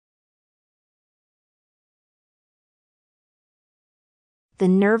The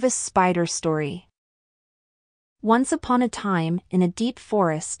nervous spider story. Once upon a time, in a deep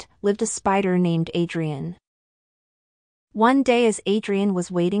forest, lived a spider named Adrian. One day as Adrian was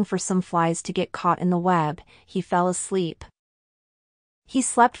waiting for some flies to get caught in the web, he fell asleep. He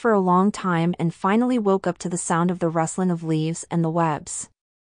slept for a long time and finally woke up to the sound of the rustling of leaves and the webs.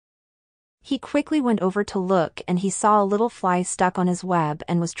 He quickly went over to look and he saw a little fly stuck on his web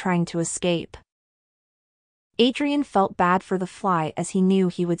and was trying to escape. Adrian felt bad for the fly as he knew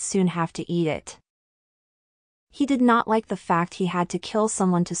he would soon have to eat it. He did not like the fact he had to kill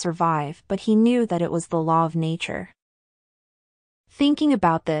someone to survive, but he knew that it was the law of nature. Thinking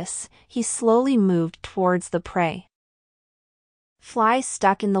about this, he slowly moved towards the prey. Fly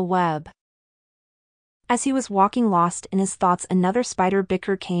stuck in the web. As he was walking lost in his thoughts, another spider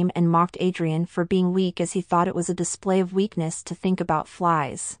Bicker came and mocked Adrian for being weak, as he thought it was a display of weakness to think about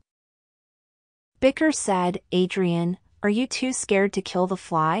flies. Bicker said, "Adrian, are you too scared to kill the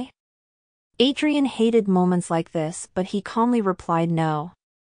fly?" Adrian hated moments like this, but he calmly replied, "No.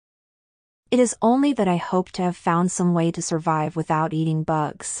 It is only that I hope to have found some way to survive without eating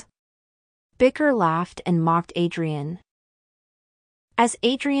bugs." Bicker laughed and mocked Adrian. As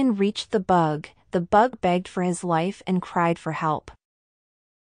Adrian reached the bug begged for his life and cried for help.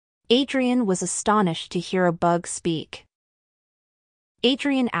 Adrian was astonished to hear a bug speak.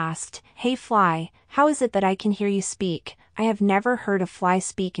 Adrian asked, "Hey fly, how is it that I can hear you speak? I have never heard a fly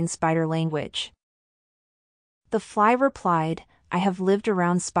speak in spider language." The fly replied, "I have lived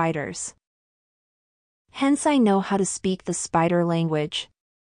around spiders. Hence I know how to speak the spider language."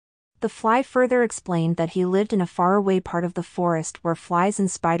 The fly further explained that he lived in a faraway part of the forest where flies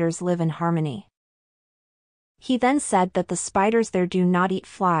and spiders live in harmony. He then said that the spiders there do not eat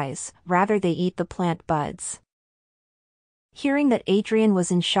flies, rather they eat the plant buds. Hearing that Adrian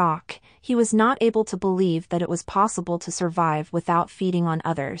was in shock, he was not able to believe that it was possible to survive without feeding on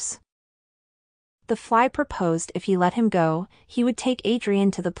others. The fly proposed if he let him go, he would take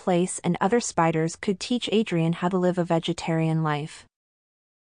Adrian to the place and other spiders could teach Adrian how to live a vegetarian life.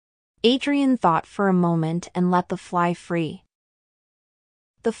 Adrian thought for a moment and let the fly free.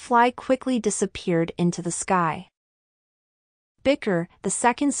 The fly quickly disappeared into the sky. Bicker, the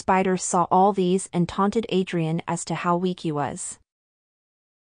second spider, saw all these and taunted Adrian as to how weak he was.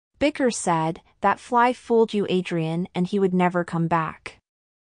 Bicker said, "That fly fooled you, Adrian, and he would never come back."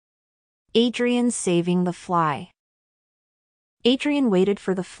 Adrian saving the fly. Adrian waited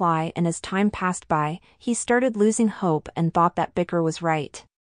for the fly, and as time passed by, he started losing hope and thought that Bicker was right.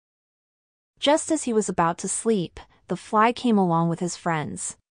 Just as he was about to sleep, the fly came along with his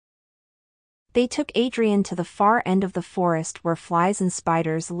friends. They took Adrian to the far end of the forest where flies and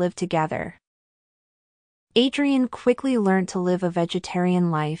spiders lived together. Adrian quickly learned to live a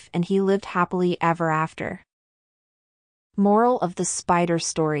vegetarian life and he lived happily ever after. Moral of the spider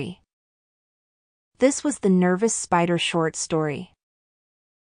story. This was the nervous spider short story.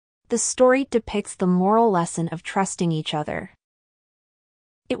 The story depicts the moral lesson of trusting each other.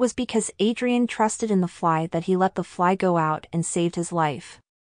 It was because Adrian trusted in the fly that he let the fly go out and saved his life.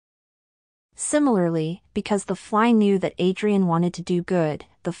 Similarly, because the fly knew that Adrian wanted to do good,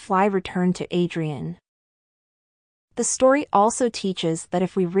 the fly returned to Adrian. The story also teaches that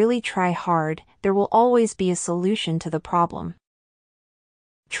if we really try hard, there will always be a solution to the problem.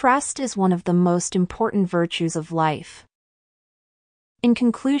 Trust is one of the most important virtues of life. In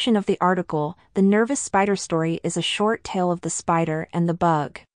conclusion of the article, the nervous spider story is a short tale of the spider and the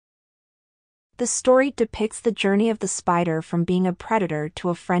bug. The story depicts the journey of the spider from being a predator to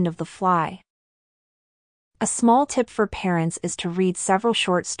a friend of the fly. A small tip for parents is to read several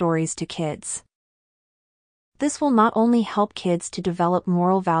short stories to kids. This will not only help kids to develop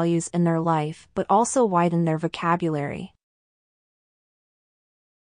moral values in their life but also widen their vocabulary.